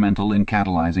instrumental in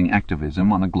catalyzing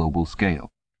activism on a global scale.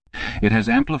 It has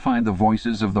amplified the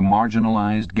voices of the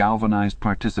marginalized, galvanized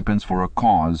participants for a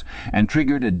cause, and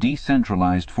triggered a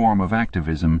decentralized form of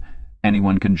activism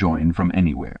anyone can join from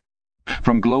anywhere.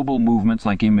 From global movements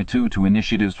like #Me to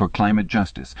initiatives for climate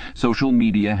justice, social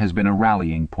media has been a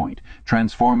rallying point,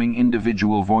 transforming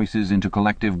individual voices into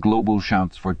collective global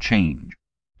shouts for change.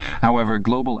 However,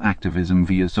 global activism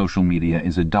via social media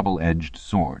is a double-edged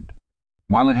sword.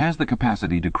 While it has the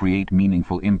capacity to create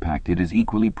meaningful impact, it is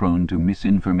equally prone to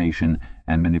misinformation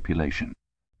and manipulation.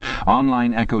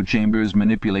 Online echo chambers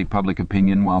manipulate public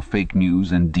opinion while fake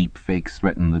news and deep fakes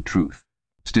threaten the truth.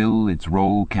 Still, its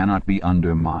role cannot be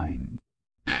undermined.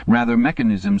 Rather,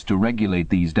 mechanisms to regulate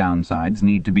these downsides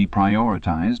need to be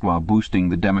prioritized while boosting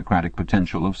the democratic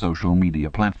potential of social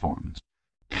media platforms.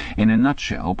 In a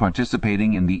nutshell,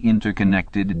 participating in the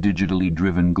interconnected, digitally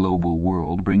driven global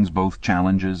world brings both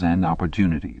challenges and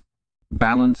opportunities.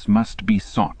 Balance must be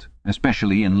sought,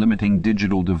 especially in limiting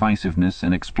digital divisiveness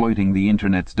and exploiting the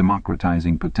Internet's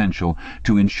democratizing potential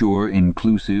to ensure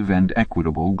inclusive and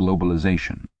equitable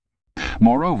globalization.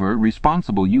 Moreover,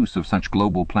 responsible use of such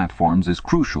global platforms is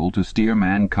crucial to steer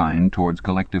mankind towards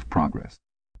collective progress.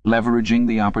 Leveraging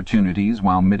the opportunities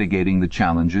while mitigating the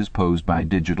challenges posed by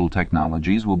digital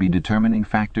technologies will be determining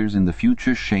factors in the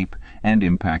future shape and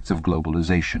impacts of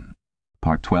globalization.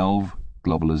 Part 12.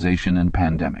 Globalization and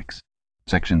Pandemics.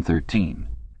 Section 13.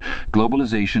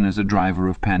 Globalization as a driver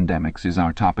of pandemics is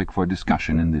our topic for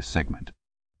discussion in this segment.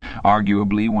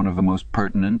 Arguably one of the most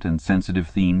pertinent and sensitive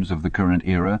themes of the current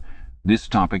era, this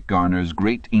topic garners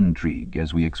great intrigue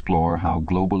as we explore how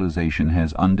globalization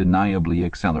has undeniably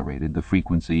accelerated the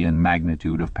frequency and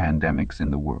magnitude of pandemics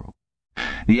in the world.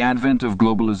 The advent of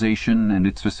globalization and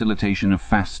its facilitation of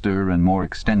faster and more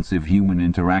extensive human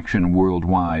interaction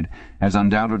worldwide has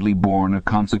undoubtedly borne a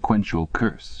consequential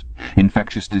curse,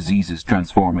 infectious diseases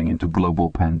transforming into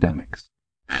global pandemics.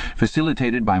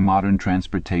 Facilitated by modern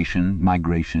transportation,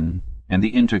 migration, and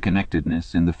the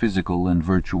interconnectedness in the physical and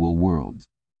virtual worlds,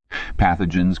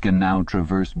 pathogens can now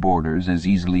traverse borders as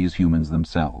easily as humans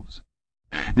themselves.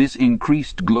 This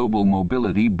increased global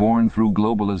mobility born through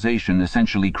globalization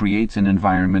essentially creates an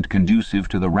environment conducive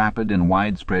to the rapid and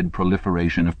widespread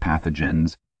proliferation of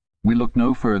pathogens. We look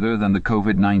no further than the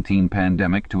COVID-19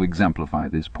 pandemic to exemplify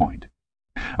this point.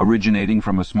 Originating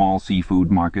from a small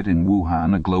seafood market in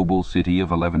Wuhan, a global city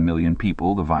of 11 million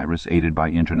people, the virus, aided by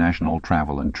international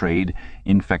travel and trade,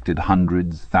 infected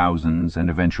hundreds, thousands, and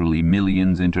eventually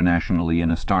millions internationally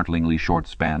in a startlingly short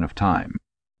span of time.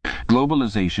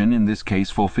 Globalization, in this case,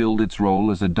 fulfilled its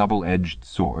role as a double-edged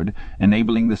sword,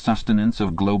 enabling the sustenance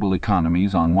of global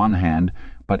economies on one hand,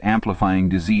 but amplifying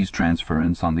disease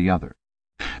transference on the other.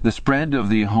 The spread of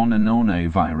the Honenone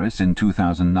virus in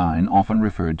 2009, often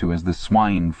referred to as the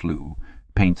swine flu,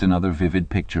 paints another vivid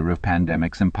picture of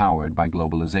pandemics empowered by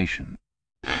globalization.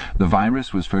 The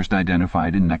virus was first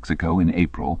identified in Mexico in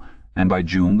April, and by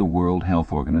June the World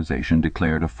Health Organization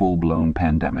declared a full-blown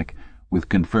pandemic, with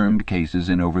confirmed cases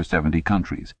in over 70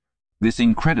 countries. This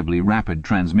incredibly rapid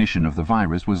transmission of the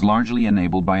virus was largely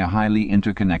enabled by a highly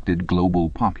interconnected global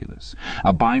populace,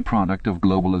 a byproduct of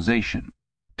globalization.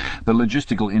 The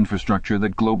logistical infrastructure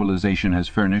that globalization has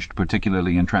furnished,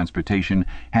 particularly in transportation,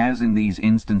 has in these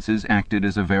instances acted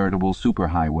as a veritable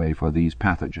superhighway for these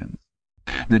pathogens.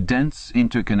 The dense,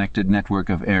 interconnected network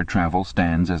of air travel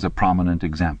stands as a prominent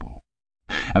example.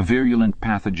 A virulent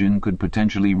pathogen could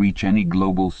potentially reach any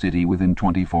global city within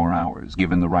 24 hours,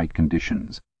 given the right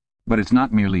conditions. But it's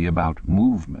not merely about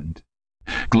movement.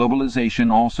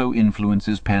 Globalization also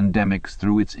influences pandemics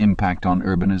through its impact on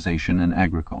urbanization and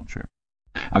agriculture.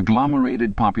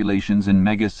 Agglomerated populations in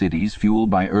megacities fueled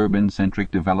by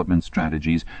urban-centric development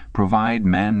strategies provide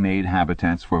man-made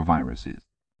habitats for viruses.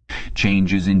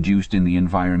 Changes induced in the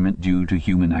environment due to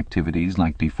human activities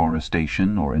like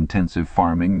deforestation or intensive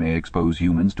farming may expose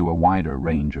humans to a wider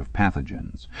range of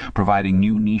pathogens, providing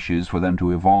new niches for them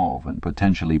to evolve and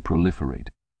potentially proliferate.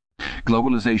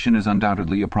 Globalization is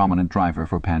undoubtedly a prominent driver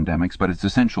for pandemics, but it's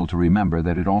essential to remember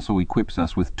that it also equips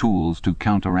us with tools to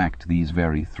counteract these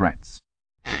very threats.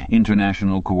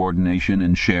 International coordination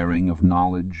and sharing of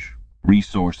knowledge,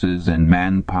 resources, and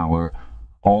manpower,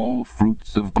 all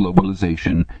fruits of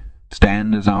globalization,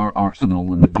 stand as our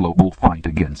arsenal in the global fight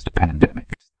against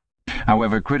pandemics.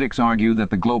 However, critics argue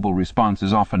that the global response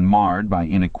is often marred by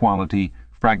inequality,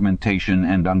 fragmentation,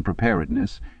 and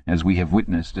unpreparedness, as we have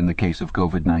witnessed in the case of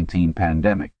COVID-19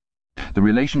 pandemic. The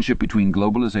relationship between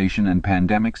globalization and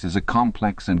pandemics is a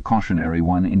complex and cautionary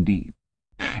one indeed.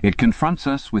 It confronts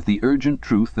us with the urgent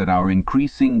truth that our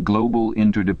increasing global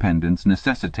interdependence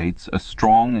necessitates a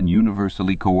strong and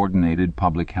universally coordinated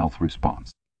public health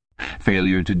response.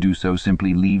 Failure to do so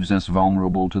simply leaves us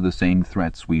vulnerable to the same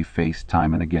threats we've faced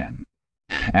time and again.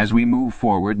 As we move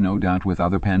forward, no doubt with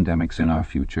other pandemics in our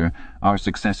future, our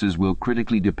successes will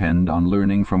critically depend on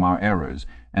learning from our errors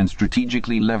and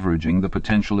strategically leveraging the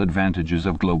potential advantages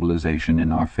of globalization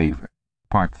in our favor.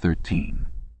 Part 13.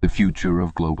 The future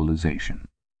of globalization.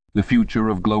 The future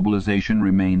of globalization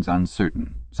remains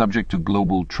uncertain, subject to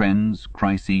global trends,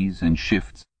 crises, and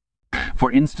shifts. For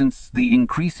instance, the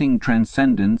increasing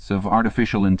transcendence of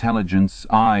artificial intelligence,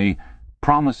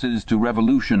 promises to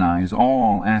revolutionize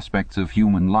all aspects of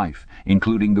human life,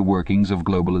 including the workings of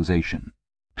globalization.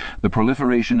 The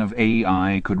proliferation of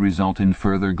AI could result in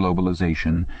further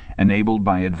globalization, enabled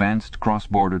by advanced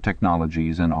cross-border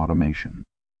technologies and automation.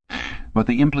 But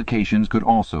the implications could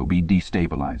also be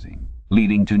destabilizing,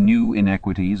 leading to new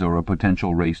inequities or a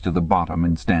potential race to the bottom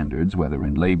in standards, whether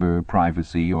in labor,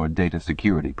 privacy, or data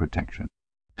security protection.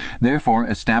 Therefore,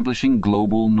 establishing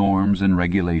global norms and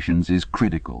regulations is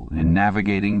critical in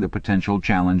navigating the potential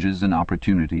challenges and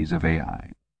opportunities of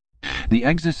AI. The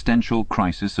existential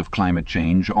crisis of climate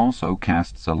change also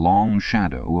casts a long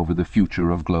shadow over the future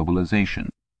of globalization.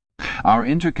 Our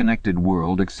interconnected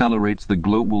world accelerates the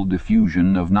global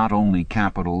diffusion of not only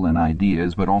capital and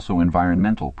ideas but also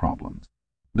environmental problems.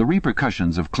 The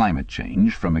repercussions of climate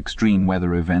change, from extreme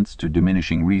weather events to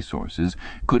diminishing resources,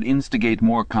 could instigate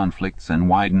more conflicts and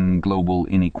widen global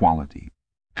inequality.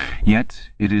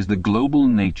 Yet it is the global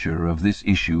nature of this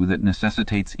issue that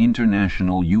necessitates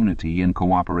international unity and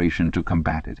cooperation to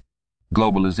combat it.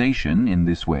 Globalization, in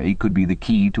this way, could be the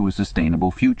key to a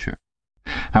sustainable future.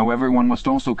 However, one must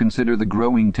also consider the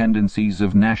growing tendencies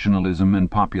of nationalism and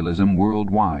populism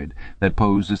worldwide that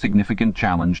pose a significant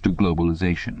challenge to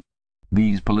globalization.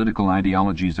 These political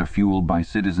ideologies are fueled by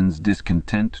citizens'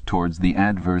 discontent towards the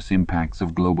adverse impacts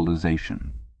of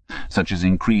globalization, such as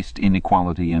increased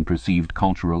inequality and perceived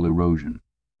cultural erosion.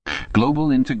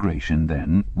 Global integration,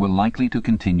 then, will likely to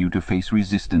continue to face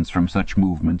resistance from such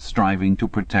movements striving to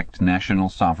protect national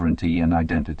sovereignty and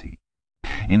identity.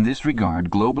 In this regard,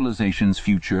 globalization's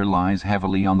future lies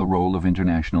heavily on the role of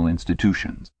international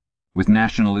institutions. With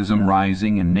nationalism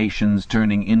rising and nations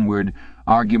turning inward,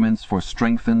 arguments for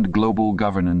strengthened global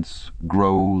governance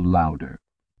grow louder.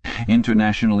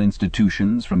 International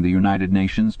institutions, from the United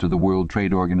Nations to the World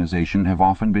Trade Organization, have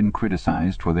often been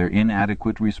criticized for their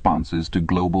inadequate responses to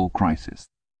global crisis.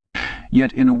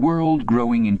 Yet in a world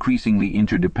growing increasingly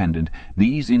interdependent,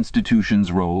 these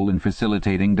institutions' role in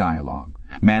facilitating dialogue,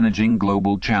 managing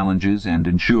global challenges and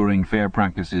ensuring fair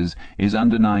practices is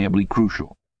undeniably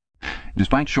crucial.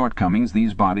 Despite shortcomings,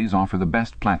 these bodies offer the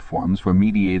best platforms for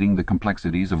mediating the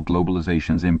complexities of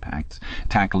globalization's impacts,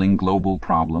 tackling global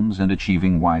problems, and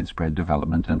achieving widespread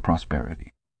development and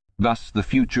prosperity. Thus, the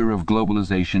future of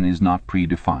globalization is not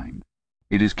predefined.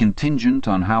 It is contingent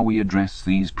on how we address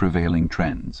these prevailing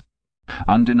trends.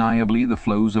 Undeniably, the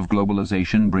flows of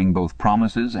globalization bring both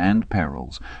promises and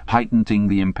perils, heightening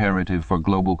the imperative for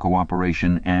global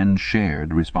cooperation and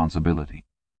shared responsibility.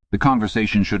 The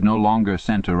conversation should no longer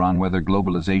center on whether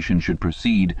globalization should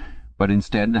proceed, but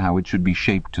instead how it should be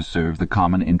shaped to serve the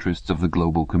common interests of the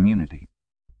global community.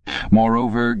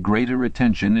 Moreover, greater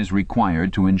attention is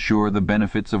required to ensure the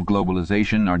benefits of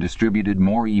globalization are distributed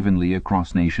more evenly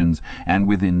across nations and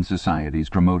within societies,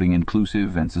 promoting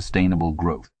inclusive and sustainable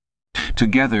growth.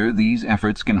 Together, these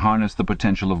efforts can harness the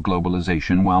potential of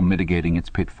globalization while mitigating its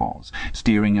pitfalls,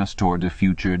 steering us toward a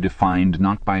future defined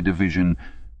not by division,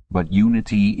 but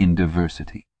unity in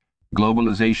diversity.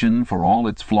 Globalization, for all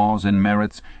its flaws and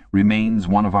merits, remains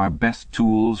one of our best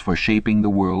tools for shaping the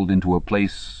world into a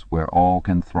place where all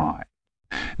can thrive.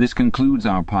 This concludes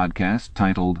our podcast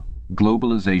titled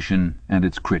Globalization and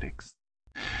Its Critics.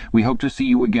 We hope to see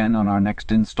you again on our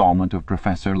next installment of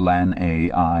Professor Lan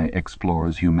AI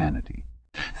Explores Humanity.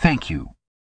 Thank you.